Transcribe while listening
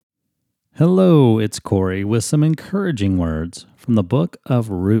Hello, it's Corey with some encouraging words from the book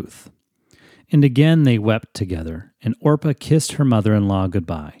of Ruth. And again they wept together, and Orpah kissed her mother-in-law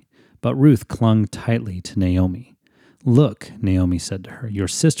goodbye. But Ruth clung tightly to Naomi. "Look," Naomi said to her, "your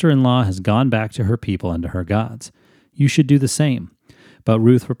sister-in-law has gone back to her people and to her gods. You should do the same." But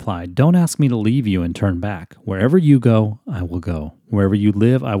Ruth replied, "Don't ask me to leave you and turn back. Wherever you go, I will go. Wherever you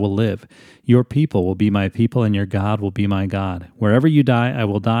live, I will live. Your people will be my people, and your God will be my God. Wherever you die, I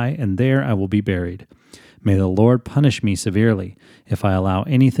will die, and there I will be buried. May the Lord punish me severely if I allow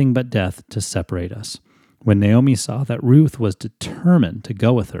anything but death to separate us." When Naomi saw that Ruth was determined to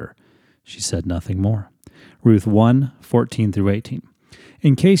go with her, she said nothing more. Ruth 1:14-18.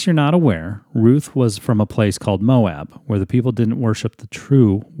 In case you're not aware, Ruth was from a place called Moab, where the people didn't worship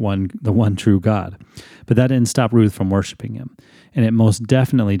the one true God. But that didn't stop Ruth from worshiping him, and it most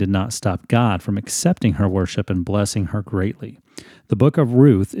definitely did not stop God from accepting her worship and blessing her greatly. The book of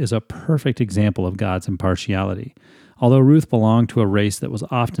Ruth is a perfect example of God's impartiality. Although Ruth belonged to a race that was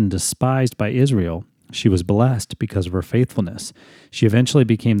often despised by Israel, she was blessed because of her faithfulness. She eventually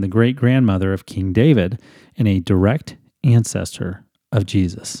became the great-grandmother of King David and a direct ancestor of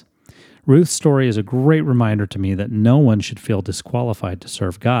Jesus. Ruth's story is a great reminder to me that no one should feel disqualified to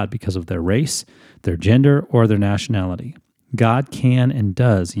serve God because of their race, their gender, or their nationality. God can and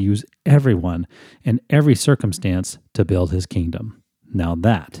does use everyone and every circumstance to build his kingdom. Now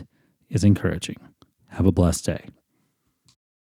that is encouraging. Have a blessed day.